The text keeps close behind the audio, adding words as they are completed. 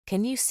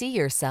Can you see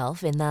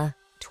yourself in the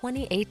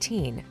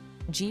 2018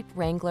 Jeep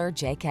Wrangler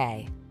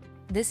JK?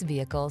 This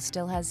vehicle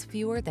still has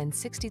fewer than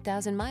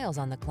 60,000 miles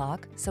on the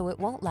clock, so it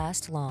won't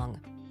last long.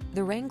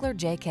 The Wrangler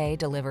JK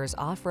delivers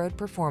off-road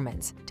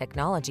performance,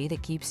 technology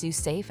that keeps you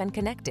safe and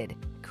connected,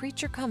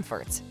 creature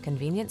comforts,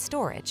 convenient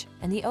storage,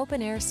 and the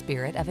open-air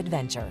spirit of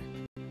adventure.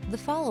 The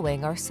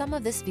following are some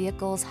of this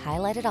vehicle's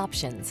highlighted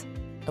options: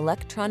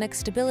 electronic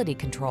stability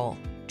control,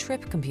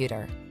 trip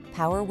computer,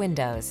 power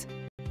windows,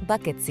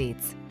 bucket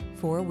seats,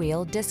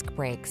 four-wheel disc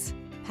brakes,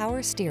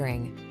 power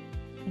steering.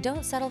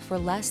 Don't settle for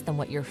less than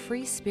what your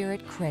free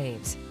spirit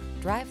craves.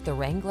 Drive the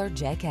Wrangler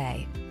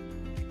JK.